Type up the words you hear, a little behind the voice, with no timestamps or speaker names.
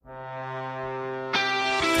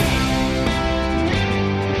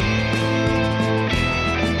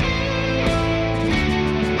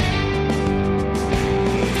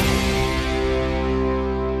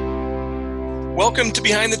Welcome to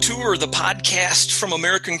Behind the Tour, the podcast from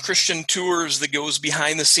American Christian Tours that goes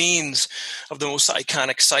behind the scenes of the most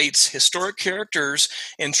iconic sites, historic characters,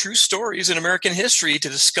 and true stories in American history to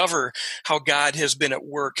discover how God has been at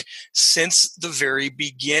work since the very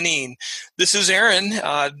beginning. This is Aaron,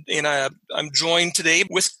 and I'm joined today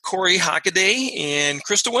with Corey Hockaday and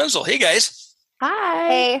Krista Wenzel. Hey, guys. Hi.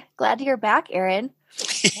 Hey, glad you're back, Aaron.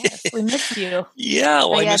 Yes, we missed you. Yeah,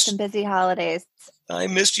 well, you had some busy holidays. I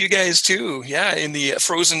missed you guys too. Yeah, in the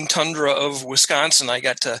frozen tundra of Wisconsin, I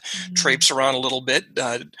got to traipse around a little bit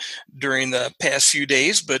during the past few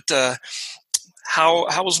days. But how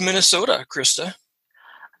was Minnesota, Krista?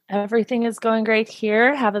 Everything is going great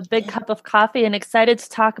here. Have a big cup of coffee and excited to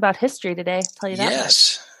talk about history today. I'll tell you that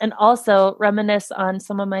much. And also reminisce on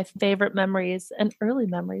some of my favorite memories and early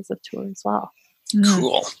memories of tour as well.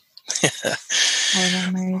 Cool.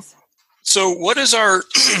 Memories. So what is our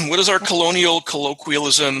colonial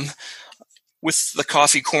colloquialism with the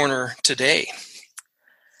coffee corner today?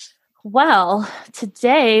 Well,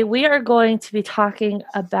 today we are going to be talking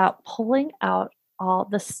about pulling out all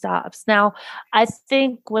the stops. Now, I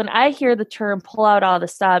think when I hear the term pull out all the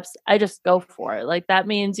stops, I just go for it. Like that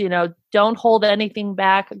means, don't hold anything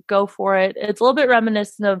back, go for it. It's a little bit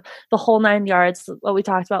reminiscent of the whole 9 yards, what we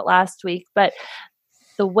talked about last week. But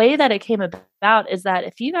the way that it came about is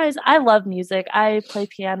that I love music. I play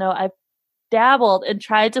piano. I've dabbled and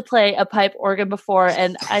tried to play a pipe organ before,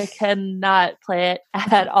 and I cannot play it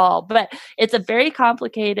at all. But it's a very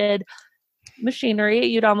complicated machinery.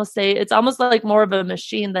 You'd almost say it's almost like more of a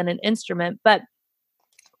machine than an instrument. But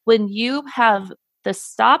when you have the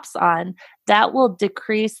stops on, that will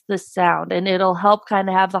decrease the sound and it'll help kind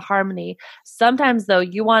of have the harmony. Sometimes though,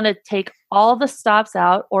 you want to take all the stops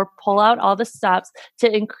out or pull out all the stops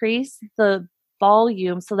to increase the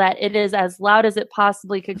volume so that it is as loud as it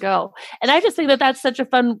possibly could go. And I just think that that's such a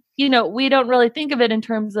fun, we don't really think of it in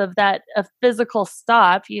terms of that a physical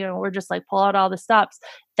stop, we're just like pull out all the stops.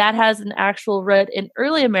 That has an actual root in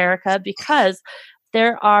early America because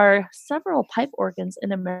there are several pipe organs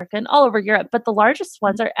in America and all over Europe, but the largest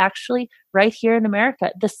ones are actually right here in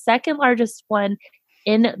America. The second largest one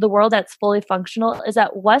in the world that's fully functional is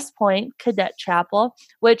at West Point Cadet Chapel,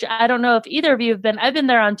 which I don't know if either of you have been. I've been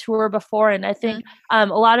there on tour before, and I think a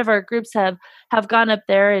lot of our groups have gone up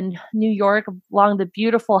there in New York along the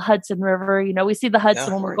beautiful Hudson River. We see the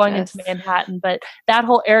Hudson when we're going into Manhattan, but that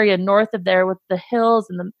whole area north of there with the hills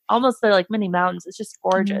and almost they're like mini mountains, it's just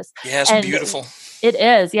gorgeous. Yeah, it's beautiful. It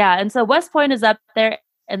is, yeah. And so West Point is up there,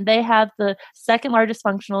 and they have the second largest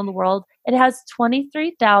functional in the world. It has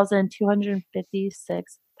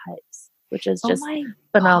 23,256 pipes, which is just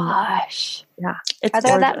phenomenal. Gosh. Yeah. Are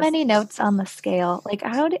there that many notes on the scale? Like,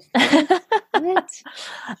 how did that?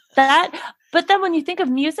 But then when you think of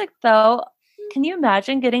music, though, can you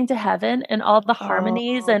imagine getting to heaven and all the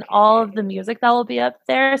harmonies and all of the music that will be up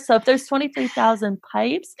there? So if there's 23,000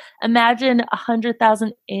 pipes, imagine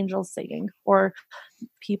 100,000 angels singing or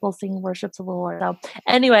people singing worship to the Lord. So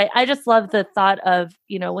anyway, I just love the thought of,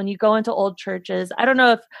 when you go into old churches, I don't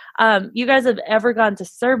know if you guys have ever gone to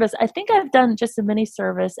service. I think I've done just a mini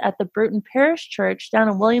service at the Bruton Parish Church down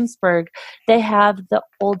in Williamsburg. They have the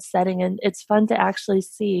old setting, and it's fun to actually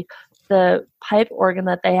see the pipe organ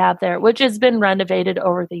that they have there, which has been renovated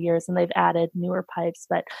over the years, and they've added newer pipes,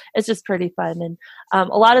 but it's just pretty fun. And a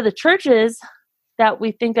lot of the churches that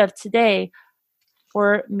we think of today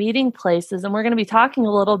for meeting places, and we're going to be talking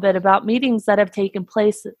a little bit about meetings that have taken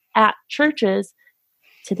place at churches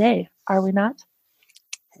today, are we not?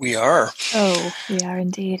 We are. Oh, we are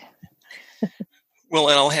indeed. Well,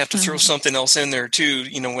 and I'll have to throw something else in there too.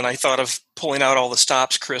 When I thought of pulling out all the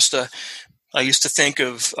stops, Krista, I used to think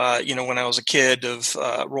of, when I was a kid, of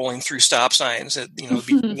rolling through stop signs. It'd be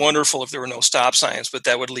wonderful if there were no stop signs, but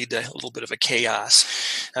that would lead to a little bit of a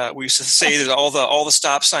chaos. We used to say that all the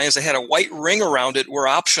stop signs that had a white ring around it were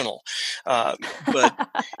optional. But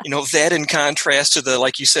that in contrast to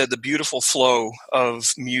like you said, the beautiful flow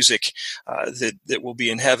of music that will be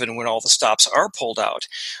in heaven when all the stops are pulled out,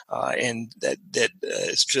 and that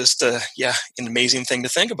is just an amazing thing to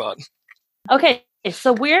think about. Okay.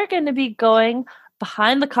 So we're going to be going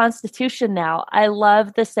behind the Constitution now. I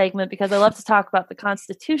love this segment because I love to talk about the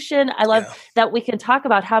Constitution. I love that we can talk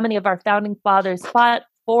about how many of our founding fathers fought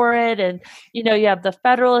for it. And, you have the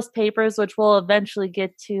Federalist Papers, which we'll eventually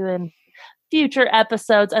get to in future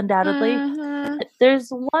episodes, undoubtedly.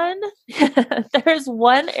 There's one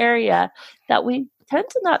area that we tend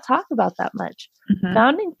to not talk about that much.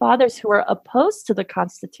 Founding fathers who were opposed to the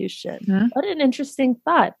Constitution. What an interesting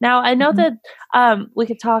thought. Now, I know that we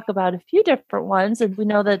could talk about a few different ones, and we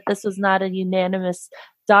know that this was not a unanimous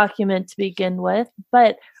document to begin with,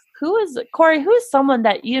 but Corey, who is someone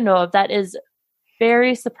that you know of that is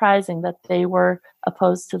very surprising that they were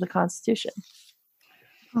opposed to the Constitution?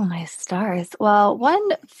 Oh, my stars. Well, one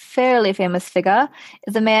fairly famous figure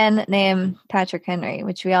is a man named Patrick Henry,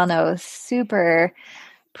 which we all know is super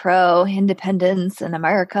pro-independence in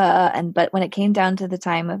America. But when it came down to the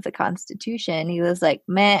time of the Constitution, he was like,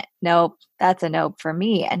 meh, nope, that's a nope for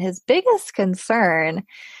me. And his biggest concern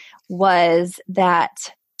was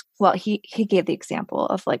that, well, he gave the example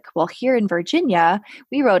of like, well, here in Virginia,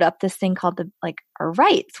 we wrote up this thing called our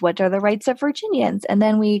rights. What are the rights of Virginians? And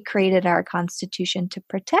then we created our Constitution to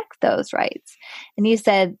protect those rights. And he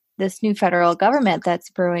said, this new federal government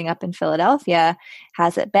that's brewing up in Philadelphia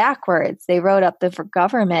has it backwards. They wrote up the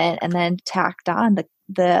government and then tacked on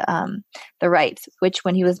the rights, which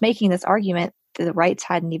when he was making this argument, the rights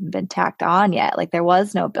hadn't even been tacked on yet. Like there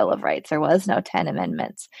was no Bill of Rights. There was no 10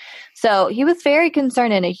 amendments. So he was very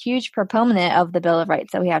concerned and a huge proponent of the Bill of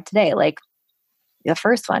Rights that we have today. Like the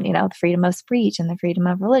first one, the freedom of speech and the freedom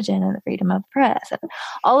of religion and the freedom of press and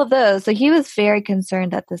all of those. So he was very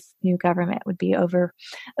concerned that this new government would be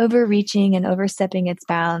overreaching and overstepping its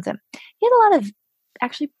bounds. And he had a lot of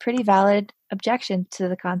actually pretty valid objection to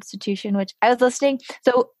the Constitution, which I was listening.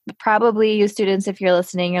 So probably you students, if you're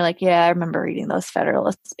listening, you're like, yeah, I remember reading those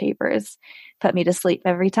Federalist Papers. Put me to sleep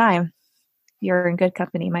every time. You're in good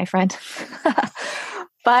company, my friend.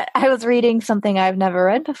 But I was reading something I've never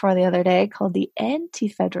read before the other day called the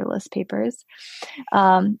Anti-Federalist Papers.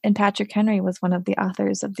 And Patrick Henry was one of the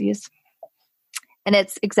authors of these. And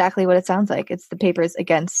it's exactly what it sounds like. It's the papers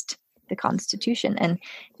against the Constitution. And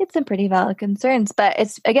it's some pretty valid concerns. But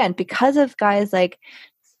it's, again, because of guys like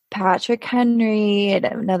Patrick Henry and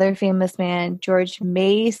another famous man, George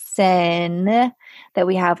Mason, that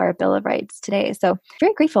we have our Bill of Rights today. So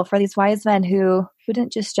very grateful for these wise men who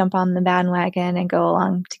didn't just jump on the bandwagon and go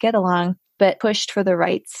along to get along, but pushed for the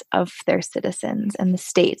rights of their citizens and the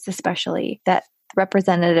states, especially, that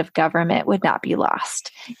representative government would not be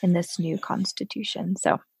lost in this new Constitution.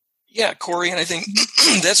 So yeah, Corey, and I think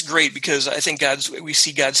that's great because I think we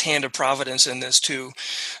see God's hand of providence in this too.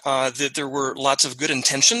 That there were lots of good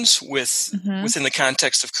intentions within the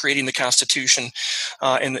context of creating the Constitution,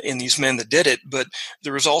 and these men that did it. But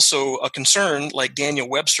there was also a concern, like Daniel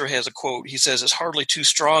Webster has a quote. He says, "It's hardly too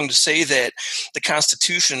strong to say that the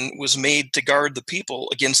Constitution was made to guard the people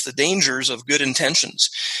against the dangers of good intentions."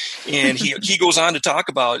 And he goes on to talk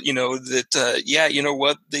about,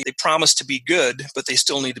 that they promise to be good, but they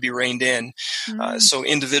still need to be reined in. So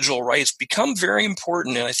individual rights become very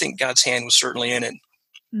important, and I think God's hand was certainly in it.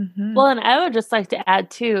 Mm-hmm. Well, and I would just like to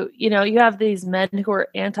add too, you have these men who are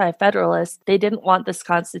anti-federalist. They didn't want this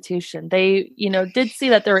Constitution. They, did see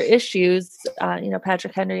that there were issues.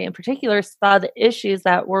 Patrick Henry in particular saw the issues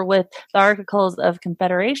that were with the Articles of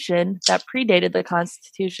Confederation that predated the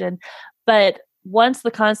Constitution. But once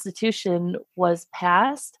the Constitution was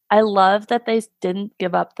passed, I love that they didn't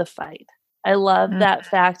give up the fight. I love that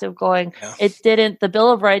fact of going, the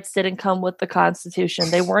Bill of Rights didn't come with the Constitution.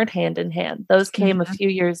 They weren't hand in hand. Those came a few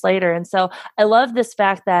years later. And so I love this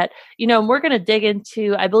fact that, we're going to dig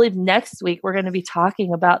into, I believe next week, we're going to be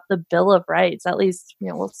talking about the Bill of Rights. At least,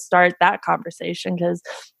 we'll start that conversation because,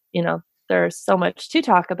 there's so much to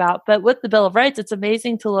talk about. But with the Bill of Rights, it's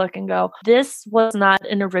amazing to look and go, this was not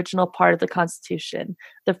an original part of the Constitution.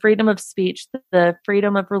 The freedom of speech, the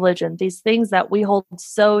freedom of religion, these things that we hold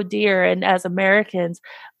so dear. And as Americans,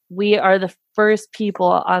 we are the first people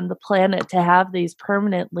on the planet to have these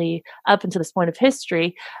permanently up until this point of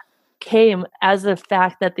history, came as the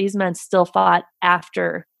fact that these men still fought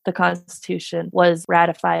after the Constitution was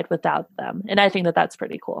ratified without them. And I think that that's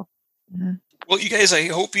pretty cool. Mm-hmm. Well, you guys, I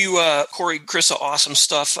hope you, Corey, Krista, awesome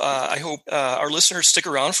stuff. I hope our listeners stick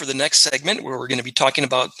around for the next segment where we're going to be talking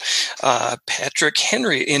about Patrick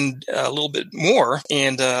Henry in a little bit more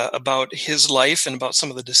and about his life and about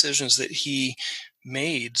some of the decisions that he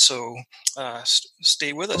made. So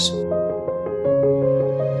stay with us.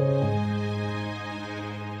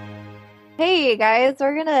 Hey guys,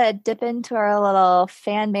 we're going to dip into our little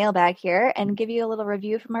fan mailbag here and give you a little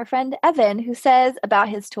review from our friend Evan, who says about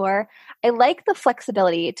his tour, "I like the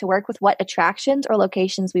flexibility to work with what attractions or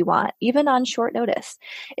locations we want, even on short notice.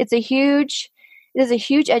 It is a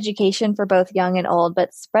huge education for both young and old,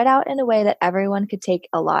 but spread out in a way that everyone could take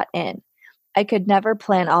a lot in. I could never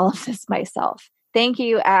plan all of this myself. Thank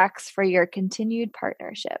you, Axe, for your continued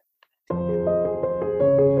partnership."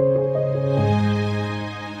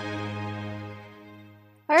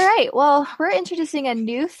 All right. Well, we're introducing a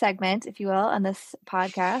new segment, if you will, on this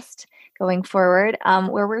podcast going forward,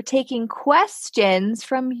 where we're taking questions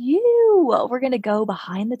from you. We're going to go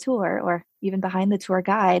behind the tour or even behind the tour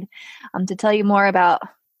guide to tell you more about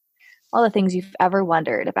all the things you've ever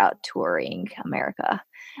wondered about touring America.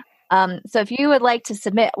 So if you would like to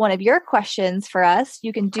submit one of your questions for us,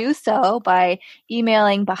 you can do so by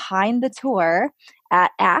emailing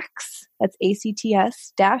behindthetour@axe, that's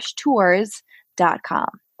ACTS tours.com.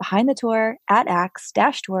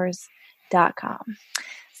 behindthetour@axe-tours.com.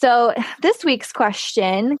 So this week's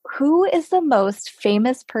question, who is the most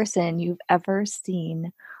famous person you've ever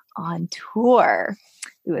seen on tour?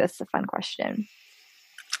 Ooh, that's a fun question.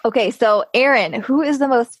 Okay, so Aaron, who is the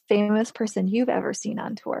most famous person you've ever seen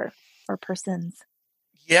on tour, or persons?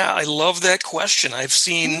 Yeah, I love that question. I've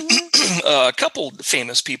seen a couple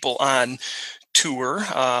famous people on tour.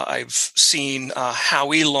 I've seen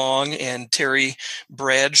Howie Long and Terry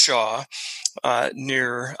Bradshaw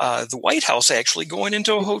near the White House, actually going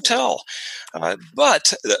into a hotel.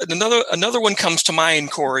 But another one comes to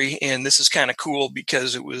mind, Corey, and this is kind of cool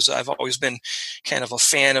because I've always been kind of a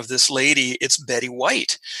fan of this lady. It's Betty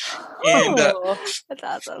White. And that's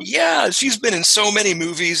awesome. Yeah, she's been in so many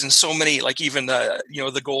movies and so many, like even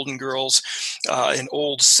The Golden Girls, an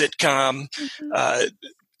old sitcom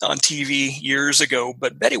on TV years ago.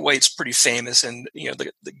 But Betty White's pretty famous, and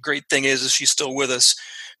the great thing is she's still with us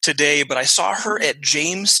today. But I saw her at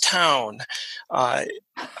Jamestown, and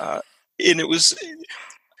I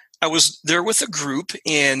was there with a group,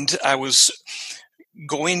 and I was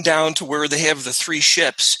going down to where they have the 3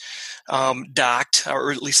 ships docked,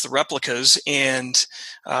 or at least the replicas, and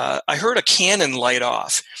I heard a cannon light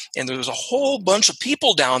off, and there was a whole bunch of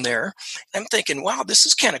people down there. I'm thinking, wow, this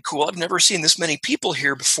is kind of cool. I've never seen this many people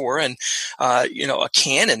here before, and a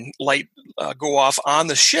cannon light go off on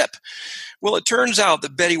the ship. Well, it turns out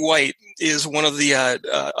that Betty White is one of the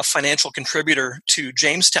a financial contributor to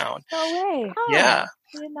Jamestown. No way! Oh, yeah,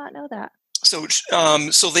 I did not know that. So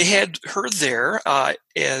they had her there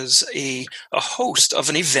as a host of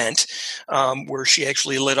an event where she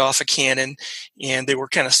actually lit off a cannon, and they were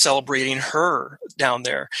kind of celebrating her down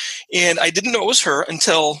there. And I didn't know it was her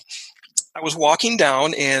until I was walking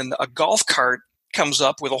down, and a golf cart comes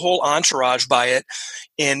up with a whole entourage by it.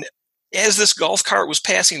 And as this golf cart was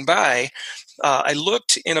passing by, I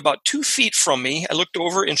looked, and about 2 feet from me, I looked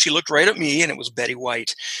over, and she looked right at me, and it was Betty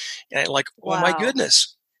White. And I'm like, oh, my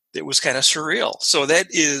goodness. It was kind of surreal. So that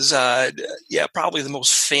is, probably the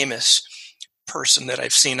most famous person that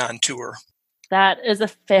I've seen on tour. That is a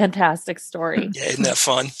fantastic story. Yeah, isn't that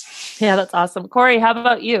fun? Yeah, that's awesome. Corey, how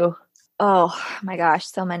about you? Oh my gosh,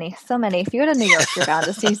 so many. If you go to New York, you're bound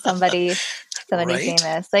to see somebody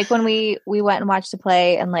famous. Like when we went and watched a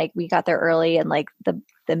play, and like we got there early, and like the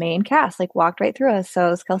main cast like walked right through us. So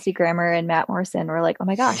it was Kelsey Grammer and Matt Morrison. We're like, oh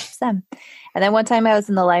my gosh, it's them. And then one time I was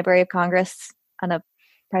in the Library of Congress on a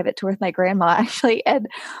private tour with my grandma, actually, and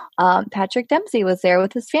Patrick Dempsey was there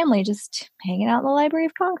with his family, just hanging out in the Library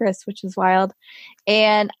of Congress, which is wild.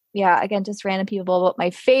 And yeah, again, just random people. But my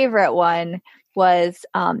favorite one was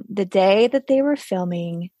the day that they were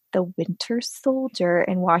filming The Winter Soldier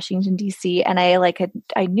in Washington, D.C. And I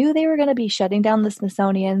knew they were going to be shutting down the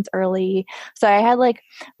Smithsonian's early. So I had like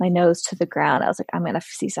my nose to the ground. I was like, I'm going to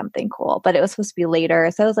see something cool. But it was supposed to be later.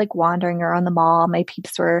 So I was like wandering around the mall. My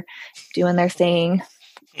peeps were doing their thing,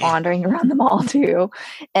 wandering around the mall too.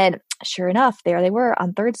 And sure enough, there they were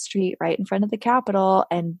on 3rd Street right in front of the Capitol,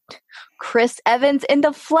 and Chris Evans in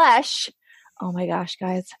the flesh. Oh my gosh,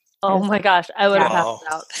 guys. Oh my gosh, I would have passed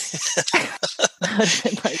out.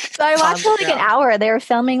 So I watched for like an hour. They were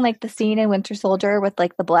filming like the scene in Winter Soldier with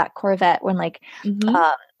like the black Corvette when like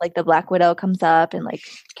the Black Widow comes up and like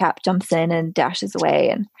Cap jumps in and dashes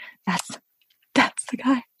away, and that's the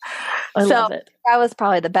guy. I love it. That was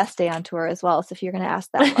probably the best day on tour as well. So if you're going to ask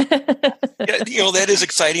that one. Yeah, that is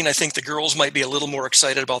exciting. I think the girls might be a little more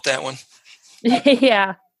excited about that one.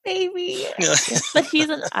 Yeah. Maybe. Yeah. But he's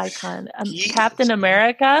an icon. Captain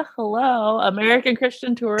America. Hello. American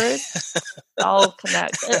Christian Tourists. It all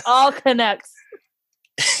connects.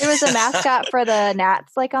 There was a mascot for the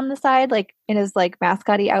Nats, like on the side, like in his like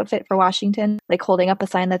mascotty outfit for Washington, like holding up a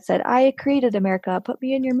sign that said, "I created America. Put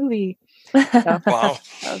me in your movie." So, wow.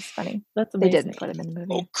 That was funny. That's amazing. They didn't put him in the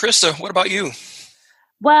movie. Oh, Krista, what about you?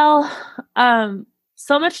 Well,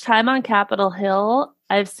 so much time on Capitol Hill.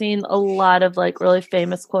 I've seen a lot of like really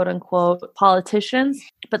famous quote unquote politicians,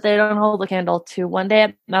 but they don't hold a candle to One Day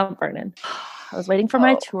at Mount Vernon. I was waiting for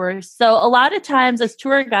my tour. So a lot of times as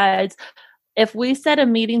tour guides, if we set a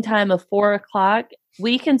meeting time of 4:00,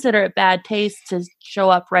 we consider it bad taste to show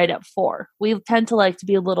up right at 4. We tend to like to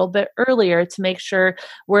be a little bit earlier to make sure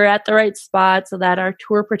we're at the right spot so that our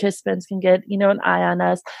tour participants can get, an eye on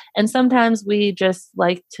us. And sometimes we just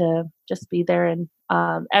like to just be there, and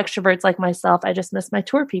extroverts like myself, I just miss my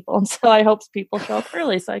tour people. And so I hope people show up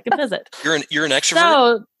early so I can visit. You're an extrovert?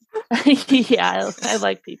 So Yeah, I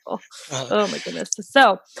like people. Oh my goodness.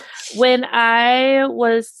 So when I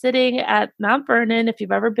was sitting at Mount Vernon, if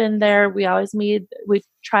you've ever been there, we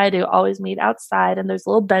try to always meet outside, and there's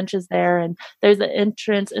little benches there, and there's an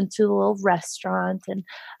entrance into a little restaurant. And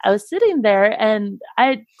I was sitting there, and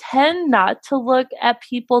I tend not to look at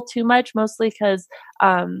people too much, mostly because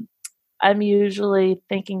I'm usually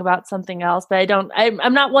thinking about something else, but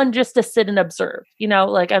I'm not one just to sit and observe,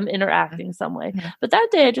 like I'm interacting some way. Mm-hmm. But that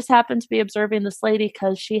day I just happened to be observing this lady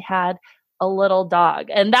because she had a little dog.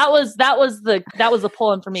 And that was the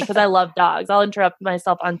pull-in for me, because I love dogs. I'll interrupt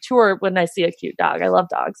myself on tour when I see a cute dog. I love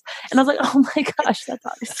dogs. And I was like, oh my gosh, that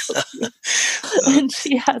dog is so cute. And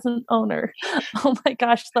she has an owner. Oh my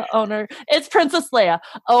gosh, the owner. It's Princess Leia.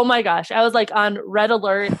 Oh my gosh. I was like on red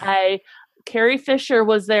alert. Carrie Fisher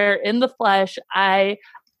was there in the flesh. I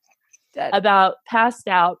about passed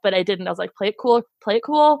out, but I didn't. I was like, play it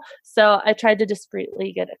cool. So I tried to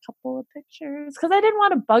discreetly get a couple of pictures because I didn't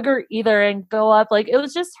want to bug her either and go up. Like, it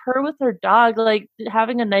was just her with her dog, like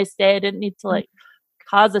having a nice day. I didn't need to like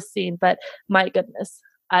cause a scene, but my goodness,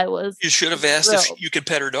 You should have asked if you could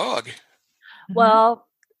pet her dog. Well,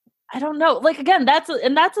 I don't know. Like, again, that's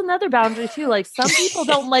another boundary too. Like, some people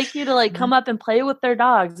don't like you to like come up and play with their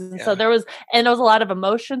dogs. And so there was a lot of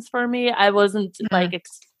emotions for me. I wasn't like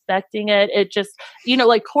expecting it. It just,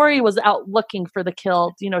 like Corey was out looking for the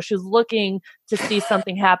kill. She was looking to see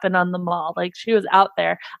something happen on the mall. Like, she was out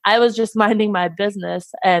there. I was just minding my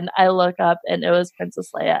business, and I look up and it was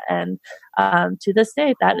Princess Leia. And to this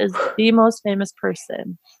day, that is the most famous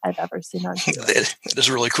person I've ever seen on TV. That is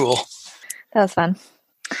really cool. That was fun.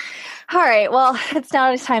 All right. Well, it's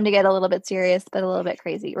time to get a little bit serious, but a little bit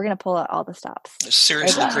crazy. We're going to pull out all the stops.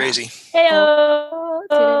 Seriously crazy.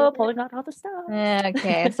 Hey-o, pulling out all the stops.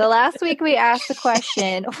 Okay. So last week we asked the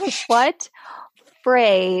question, what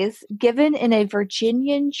phrase given in a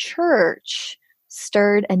Virginian church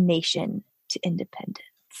stirred a nation to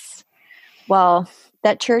independence? Well,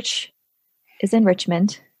 that church is in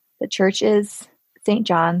Richmond. The church is St.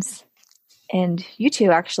 John's. And you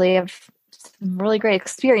two actually have some really great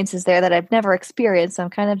experiences there that I've never experienced. So I'm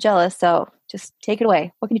kind of jealous. So just take it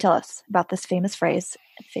away. What can you tell us about this famous phrase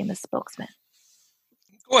and famous spokesman?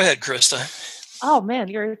 Go ahead, Krista. Oh man,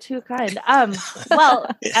 you're too kind. Well,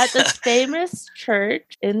 at this famous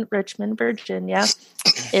church in Richmond, Virginia,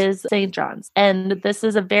 is St. John's. And this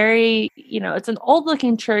is a very, it's an old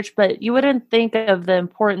looking church, but you wouldn't think of the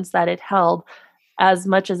importance that it held as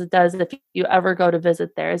much as it does if you ever go to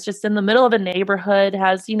visit there. It's just in the middle of a neighborhood,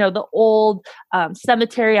 has, the old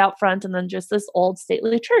cemetery out front, and then just this old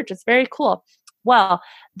stately church. It's very cool. Well,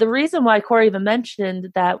 the reason why Corey even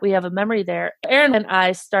mentioned that we have a memory there, Aaron and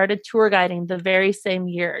I started tour guiding the very same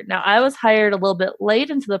year. Now, I was hired a little bit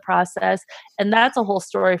late into the process, and that's a whole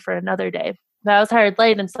story for another day. But I was hired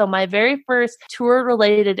late, and so my very first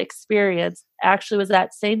tour-related experience actually was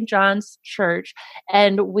at St. John's Church,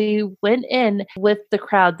 and we went in with the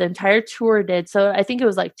crowd. The entire tour did. So I think it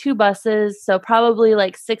was like 2 buses, so probably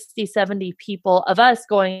like 60, 70 people of us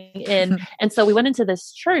going in. And so we went into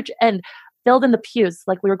this church and filled in the pews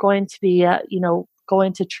like we were going to be,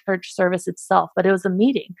 going to church service itself, but it was a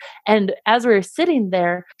meeting. And as we were sitting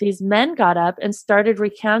there, these men got up and started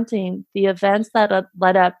recounting the events that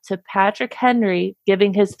led up to Patrick Henry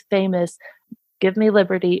giving his famous "Give me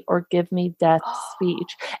liberty or give me death"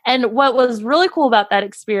 speech. And what was really cool about that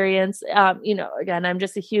experience, again, I'm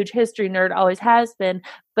just a huge history nerd, always has been,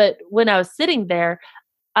 but when I was sitting there,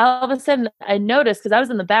 all of a sudden I noticed, because I was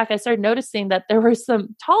in the back, I started noticing that there were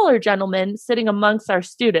some taller gentlemen sitting amongst our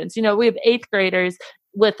students. We have 8th graders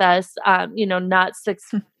with us, not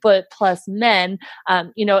 6 foot plus men,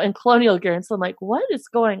 in colonial gear. And so I'm like, what is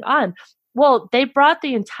going on? Well, they brought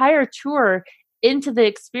the entire tour into the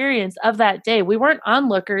experience of that day. We weren't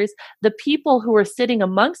onlookers. The people who were sitting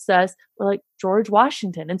amongst us were like George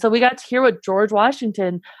Washington. And so we got to hear what George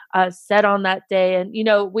Washington said on that day. And,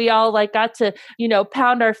 we all like got to,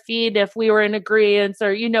 pound our feet if we were in agreement,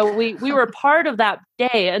 or, we were part of that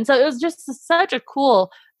day. And so it was just such a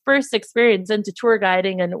cool first experience into tour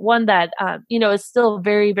guiding, and one that, is still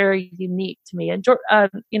very, very unique to me. And,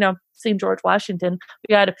 seeing George Washington,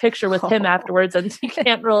 we got a picture with him afterwards, and you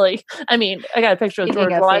can't really, I got a picture with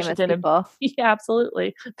George Washington. And, yeah,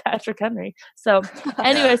 absolutely. Patrick Henry. So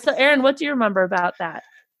anyway, so Aaron, what do you remember about that?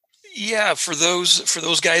 Yeah, for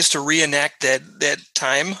those guys to reenact that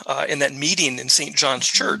time in that meeting in St. John's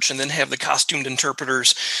Church, and then have the costumed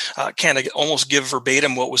interpreters kind of almost give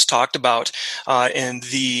verbatim what was talked about, and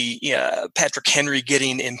the Patrick Henry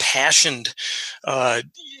getting impassioned,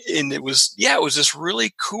 and it was just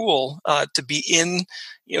really cool to be in,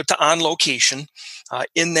 on location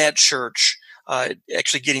in that church.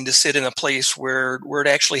 actually getting to sit in a place where it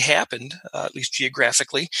actually happened, at least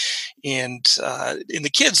geographically. And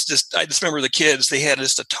the kids I just remember the kids, they had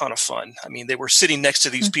just a ton of fun. I mean, they were sitting next to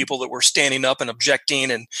these people that were standing up and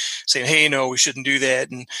objecting and saying, hey, no, we shouldn't do that.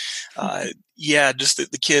 And just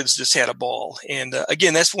the kids just had a ball. And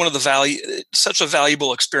again, that's one of the such a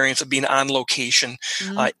valuable experience of being on location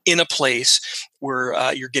in a place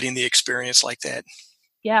where you're getting the experience like that.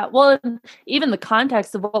 Yeah, well, even the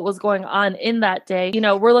context of what was going on in that day,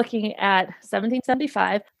 we're looking at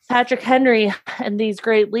 1775. Patrick Henry and these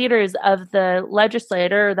great leaders of the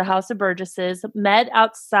legislature, the House of Burgesses, met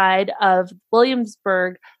outside of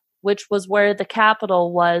Williamsburg, which was where the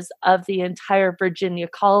capital was of the entire Virginia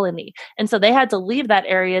colony. And so they had to leave that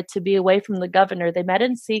area to be away from the governor. They met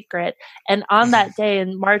in secret. And on that day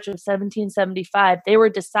in March of 1775, they were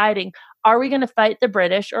deciding, are we going to fight the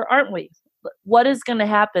British or aren't we? What is going to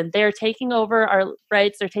happen? They're taking over our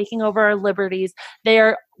rights. They're taking over our liberties. They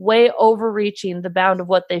are way overreaching the bound of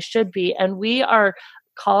what they should be. And we are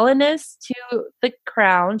colonists to the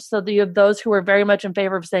crown. So you have those who are very much in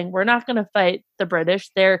favor of saying, we're not going to fight the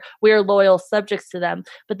British. We are loyal subjects to them.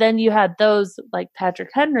 But then you had those like Patrick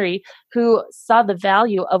Henry who saw the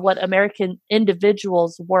value of what American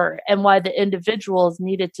individuals were and why the individuals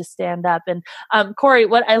needed to stand up. And Corey,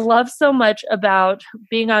 what I love so much about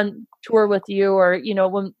being on tour with you, or,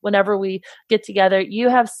 whenever we get together, you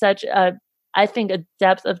have such a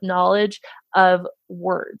depth of knowledge of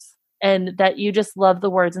words, and that you just love the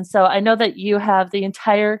words. And so I know that you have the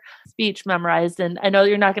entire speech memorized, and I know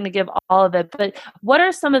you're not going to give all of it, but what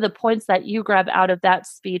are some of the points that you grab out of that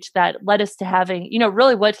speech that led us to having,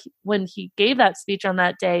 really when he gave that speech on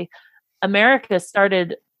that day, America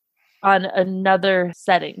started on another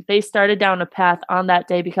setting. They started down a path on that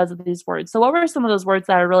day because of these words. So what were some of those words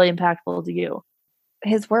that are really impactful to you?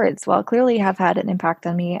 His words, clearly have had an impact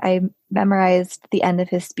on me. I memorized the end of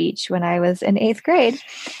his speech when I was in 8th grade,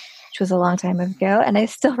 which was a long time ago, and I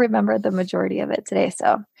still remember the majority of it today.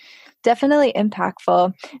 So definitely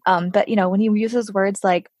impactful. But, when he uses words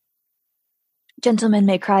like, gentlemen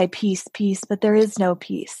may cry peace, peace, but there is no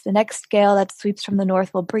peace. The next gale that sweeps from the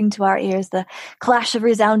north will bring to our ears the clash of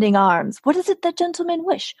resounding arms. What is it that gentlemen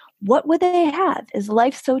wish? What would they have? Is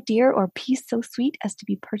life so dear or peace so sweet as to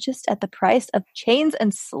be purchased at the price of chains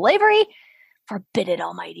and slavery? Forbid it,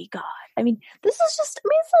 Almighty God. I mean, this is just,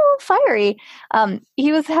 it's a little fiery.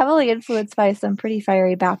 He was heavily influenced by some pretty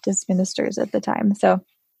fiery Baptist ministers at the time. So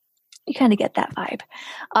you kind of get that vibe.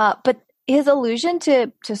 But his allusion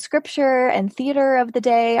to scripture and theater of the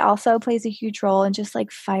day also plays a huge role in just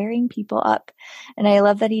like firing people up. And I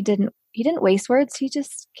love that he didn't waste words.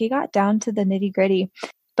 He got down to the nitty gritty.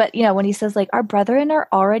 But, when he says like, our brethren are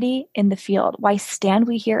already in the field, why stand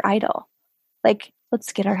we here idle? Like,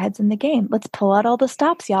 let's get our heads in the game. Let's pull out all the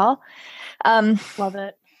stops, y'all. Love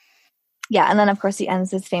it. Yeah. And then, of course, he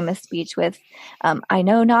ends his famous speech with, I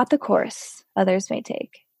know not the course others may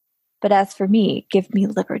take, but as for me, give me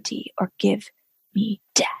liberty or give me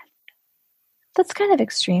death. That's kind of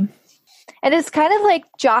extreme. And it's kind of like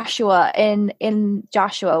Joshua in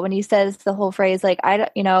Joshua when he says the whole phrase, like, I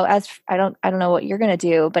don't know what you're going to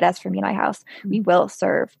do, but as for me and my house, we will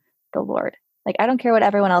serve the Lord. Like, I don't care what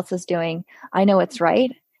everyone else is doing. I know it's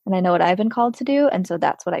right, and I know what I've been called to do, and so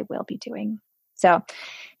that's what I will be doing. So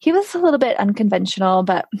he was a little bit unconventional,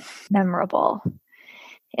 but memorable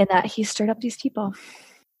in that he stirred up these people.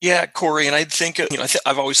 Yeah, Corey, and I think,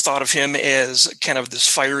 I've always thought of him as kind of this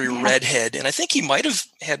fiery redhead, and I think he might have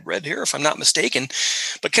had red hair, if I'm not mistaken,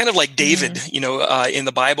 but kind of like David, in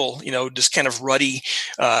the Bible, just kind of ruddy,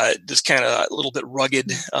 just kind of a little bit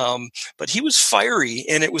rugged, but he was fiery,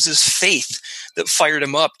 and it was his faith that fired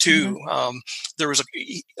him up too. There was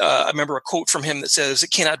I remember a quote from him that says,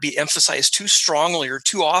 "It cannot be emphasized too strongly or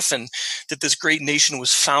too often that this great nation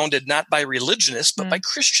was founded not by religionists, but by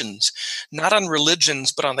Christians, not on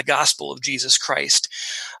religions, but on the gospel of Jesus Christ.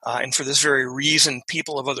 And for this very reason,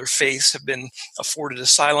 people of other faiths have been afforded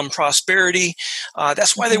asylum, prosperity.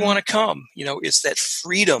 That's why they want to come. It's that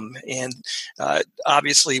freedom. And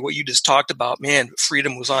obviously what you just talked about, man,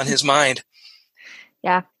 freedom was on his mind."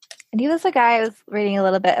 Yeah. And he was a guy, I was reading a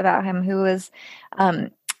little bit about him, who was,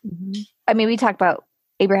 we talked about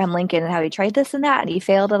Abraham Lincoln and how he tried this and that, and he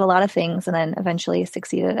failed at a lot of things and then eventually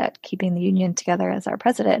succeeded at keeping the Union together as our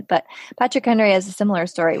president. But Patrick Henry has a similar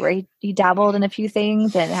story where he dabbled in a few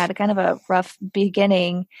things and had a kind of a rough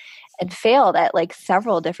beginning and failed at like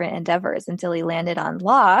several different endeavors until he landed on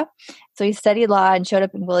law. So he studied law and showed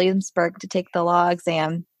up in Williamsburg to take the law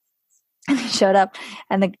exam. And he showed up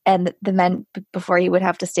and the men before he would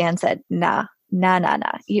have to stand said, "Nah, nah.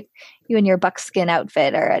 You and your buckskin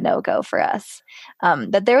outfit are a no-go for us.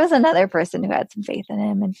 But there was another person who had some faith in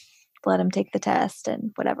him and let him take the test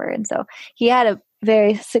and whatever. And so he had a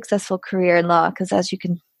very successful career in law because, as you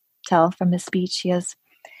can tell from his speech, he has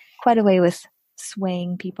quite a way with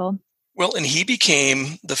swaying people. Well, and he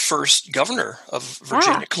became the first governor of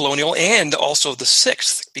Virginia Colonial and also the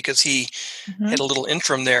sixth, because he had a little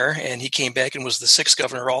interim there, and he came back and was the sixth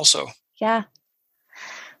governor also. Yeah.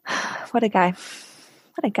 What a guy.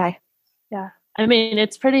 Yeah. I mean,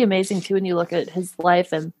 it's pretty amazing too when you look at his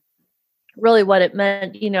life and really what it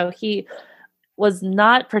meant. You know, he was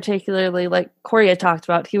not particularly, like Corey had talked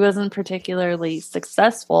about, he wasn't particularly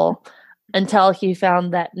successful until he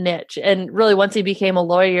found that niche. And really, once he became a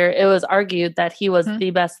lawyer, it was argued that he was the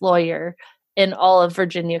best lawyer in all of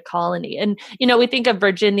Virginia colony. And, you know, we think of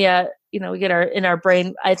Virginia, you know, we get in our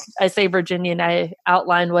brain, I say Virginia and I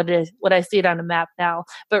outline what I see it on a map now,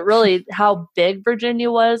 but really how big Virginia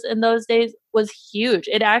was in those days was huge.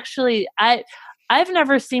 It actually, I've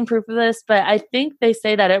never seen proof of this, but I think they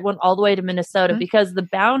say that it went all the way to Minnesota because the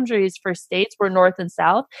boundaries for states were north and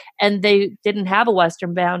south, and they didn't have a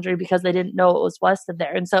western boundary because they didn't know it was west of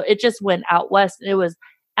there. And so it just went out west, and it was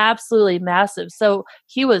absolutely massive. So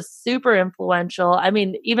he was super influential. I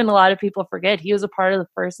mean, even a lot of people forget he was a part of the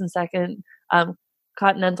first and second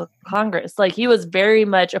Continental Congress. Like, he was very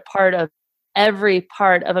much a part of every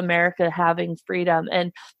part of America having freedom.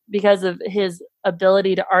 And because of his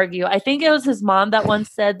ability to argue, I think it was his mom that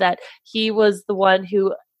once said that he was the one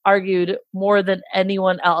who argued more than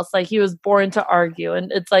anyone else. Like, he was born to argue,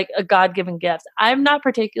 and it's like a God-given gift. I'm not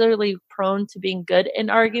particularly prone to being good in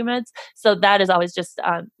arguments. So that is always just,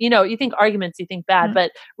 you know, you think arguments, you think bad,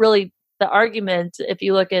 but really the argument, if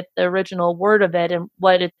you look at the original word of it and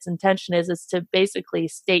what its intention is to basically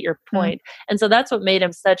state your point. And so that's what made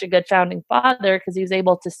him such a good founding father, because he was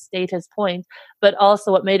able to state his point, but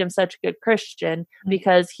also what made him such a good Christian,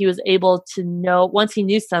 because he was able to know, once he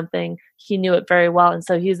knew something, he knew it very well. And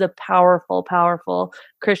so he's a powerful, powerful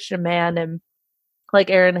Christian man. And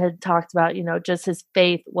like Aaron had talked about, you know, just his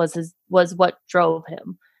faith was what drove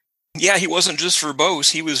him. Yeah, he wasn't just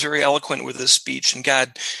verbose. He was very eloquent with his speech, and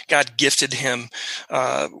God gifted him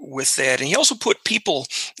with that. And he also put people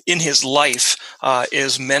in his life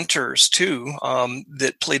as mentors too,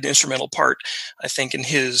 that played an instrumental part, I think, in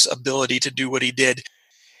his ability to do what he did.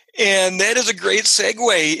 And that is a great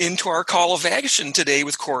segue into our call of action today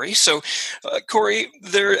with Corey. So, Corey,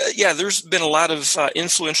 there's been a lot of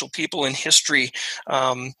influential people in history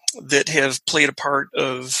that have played a part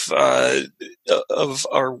of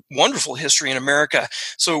our wonderful history in America.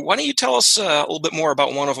 So, why don't you tell us a little bit more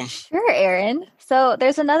about one of them? Sure, Aaron. So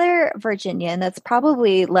there's another Virginian that's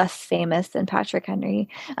probably less famous than Patrick Henry.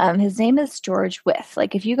 His name is George Wythe.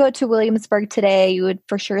 Like, if you go to Williamsburg today, you would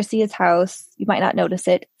for sure see his house. You might not notice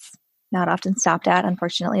it. It's not often stopped at.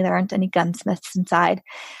 Unfortunately, there aren't any gunsmiths inside.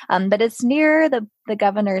 But it's near the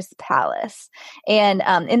governor's palace. And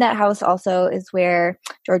in that house also is where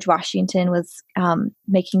George Washington was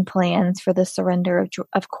making plans for the surrender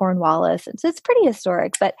of Cornwallis. And so it's pretty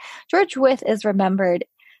historic. But George Wythe is remembered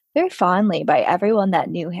very fondly by everyone that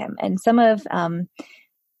knew him. And some of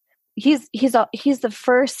he's the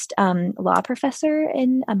first law professor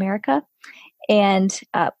in America, and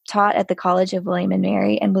taught at the College of William and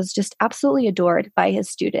Mary, and was just absolutely adored by his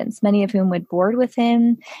students, many of whom would board with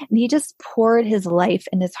him. And he just poured his life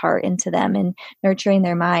and his heart into them, and nurturing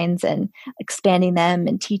their minds and expanding them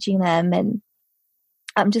and teaching them, and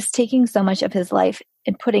just taking so much of his life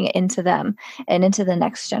and putting it into them and into the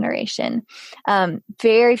next generation.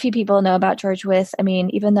 Very few people know about George Wythe. I mean,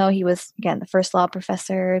 even though he was, again, the first law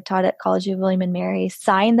professor, taught at College of William and Mary,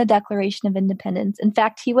 signed the Declaration of Independence. In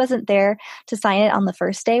fact, he wasn't there to sign it on the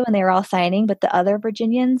first day when they were all signing, but the other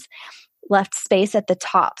Virginians left space at the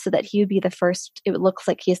top so that he would be the first. It looks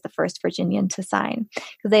like he's the first Virginian to sign,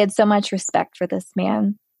 because they had so much respect for this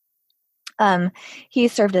man. He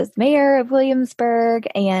served as mayor of Williamsburg,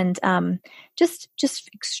 and just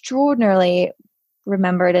extraordinarily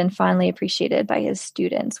remembered and fondly appreciated by his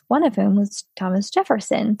students, one of whom was Thomas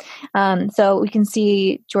Jefferson. So we can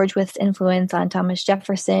see George Wythe's influence on Thomas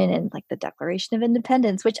Jefferson and like the Declaration of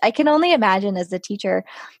Independence, which I can only imagine as a teacher,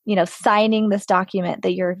 you know, signing this document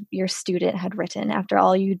that your student had written after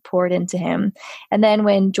all you'd poured into him. And then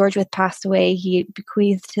when George Wythe passed away, he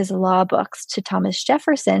bequeathed his law books to Thomas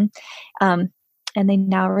Jefferson, and they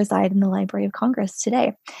now reside in the Library of Congress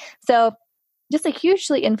today. So just a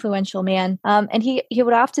hugely influential man. And he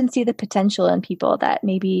would often see the potential in people that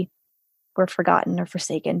maybe were forgotten or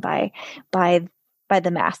forsaken by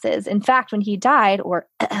the masses. In fact, when he died, or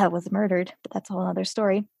was murdered, but that's a whole other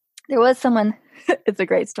story, there was someone, it's a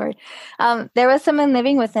great story. There was someone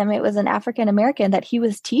living with him. It was an African American that he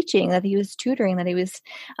was teaching, that he was tutoring, that he was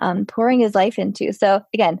pouring his life into. So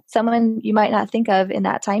again, someone you might not think of in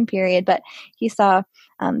that time period, but he saw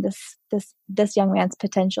this young man's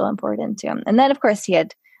potential and poured into him. And then, of course, he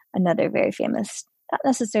had another very famous, not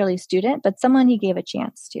necessarily student, but someone he gave a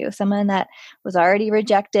chance to, someone that was already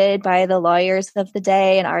rejected by the lawyers of the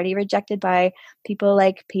day and already rejected by people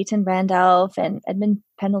like Peyton Randolph and Edmund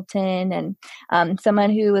Pendleton, and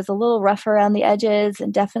someone who was a little rough around the edges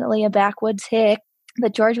and definitely a backwoods hick.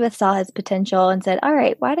 But George Wythe saw his potential and said, all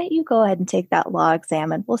right, why don't you go ahead and take that law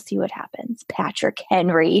exam and we'll see what happens. Patrick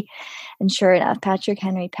Henry. And sure enough, Patrick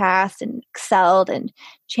Henry passed and excelled and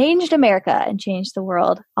changed America and changed the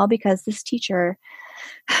world, all because this teacher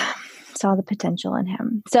saw the potential in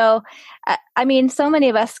him. So, I mean, so many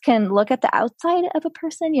of us can look at the outside of a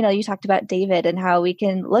person. You know, you talked about David and how we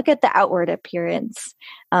can look at the outward appearance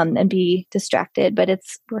and be distracted, but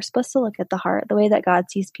we're supposed to look at the heart, the way that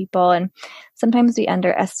God sees people. And sometimes we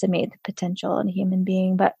underestimate the potential in a human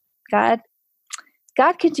being, but God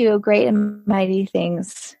can do great and mighty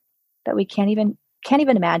things that we can't even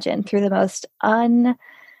imagine through the most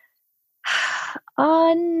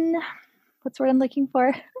what's the word I'm looking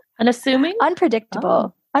for? Unassuming?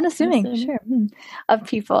 Unpredictable. Unassuming, sure. Of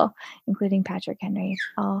people, including Patrick Henry.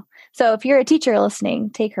 So if you're a teacher listening,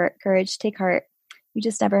 take courage, take heart. You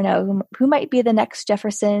just never know who might be the next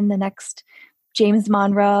Jefferson, the next James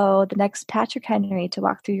Monroe, the next Patrick Henry to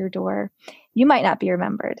walk through your door. You might not be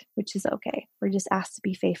remembered, which is okay. We're just asked to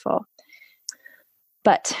be faithful.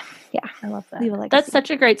 But yeah, I love that. That's such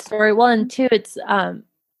a great story. Well, and two, it's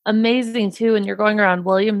amazing too when you're going around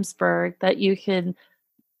Williamsburg that you can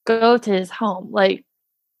go to his home. Like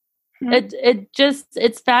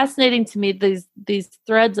it's fascinating to me, these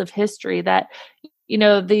threads of history that, you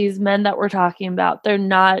know, these men that we're talking about, they're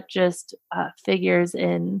not just figures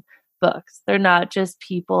in books. They're not just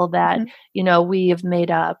people that, you know, we have made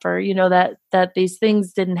up, or, you know, that these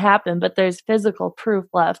things didn't happen, but there's physical proof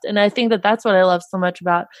left. And I think that that's what I love so much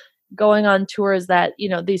about going on tours, that, you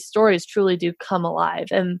know, these stories truly do come alive.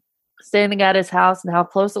 And standing at his house and how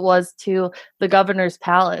close it was to the governor's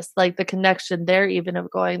palace, like the connection there, even of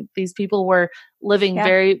going, these people were living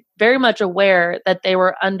very, very much aware that they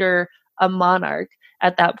were under a monarch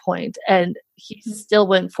at that point. And he still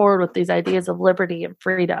went forward with these ideas of liberty and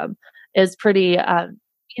freedom is pretty,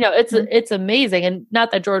 you know, it's amazing. And not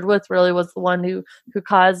that George Wythe really was the one who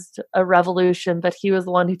caused a revolution, but he was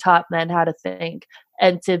the one who taught men how to think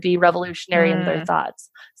and to be revolutionary in their thoughts.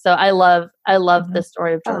 So I love the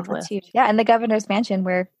story of George Wythe. Huge. Yeah, and the governor's mansion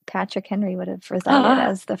where Patrick Henry would have resided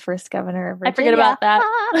as the first governor of Virginia. I forget about that.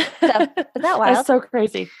 So, is that wild? That's so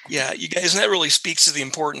crazy. Yeah, you guys, and that really speaks to the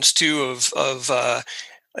importance too of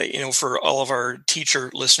you know, for all of our teacher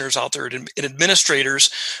listeners out there and administrators,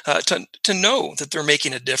 to know that they're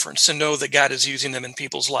making a difference, to know that God is using them in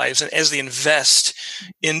people's lives, and as they invest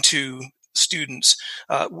into students,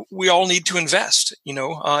 we all need to invest, you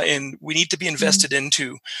know, and we need to be invested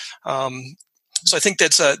into. So I think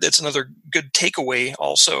that's another good takeaway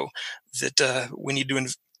also, that we need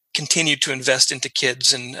to continue to invest into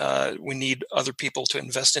kids, and we need other people to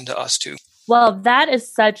invest into us too. Well, that is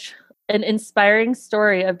such an inspiring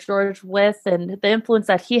story of George Wythe and the influence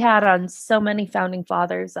that he had on so many founding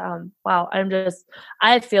fathers. Wow,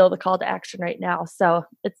 I feel the call to action right now. So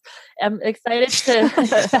I'm excited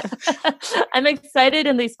I'm excited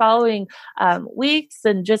in these following weeks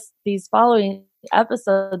and just these following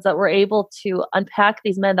episodes that we're able to unpack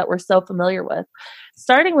these men that we're so familiar with.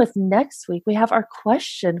 Starting with next week, we have our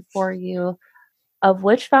question for you: of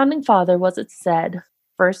which founding father was it said,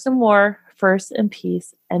 first in war, first in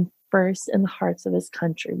peace, and first in the hearts of his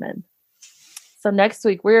countrymen? So next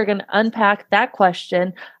week, we're going to unpack that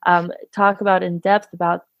question, talk about in depth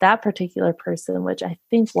about that particular person, which I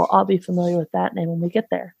think we'll all be familiar with that name when we get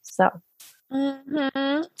there. So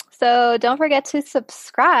don't forget to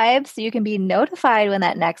subscribe so you can be notified when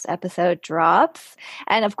that next episode drops.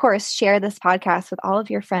 And of course, share this podcast with all of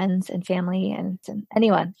your friends and family and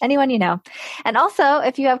anyone you know. And also,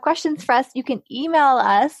 if you have questions for us, you can email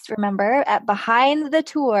us, remember, at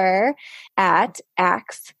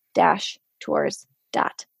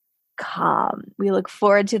behindthetour@ax-tours.com. We look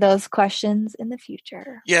forward to those questions in the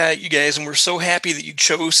future. Yeah, you guys, and we're so happy that you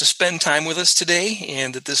chose to spend time with us today,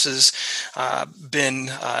 and that this has been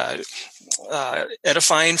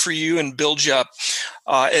edifying for you and build you up.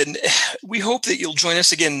 And we hope that you'll join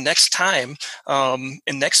us again next time,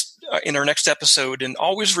 in our next episode. And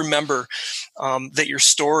always remember that your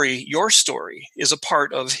story is a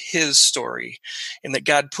part of His story, and that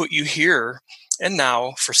God put you here and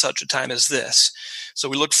now for such a time as this. So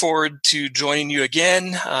we look forward to joining you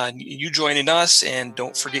again, you joining us, and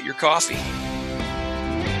don't forget your coffee.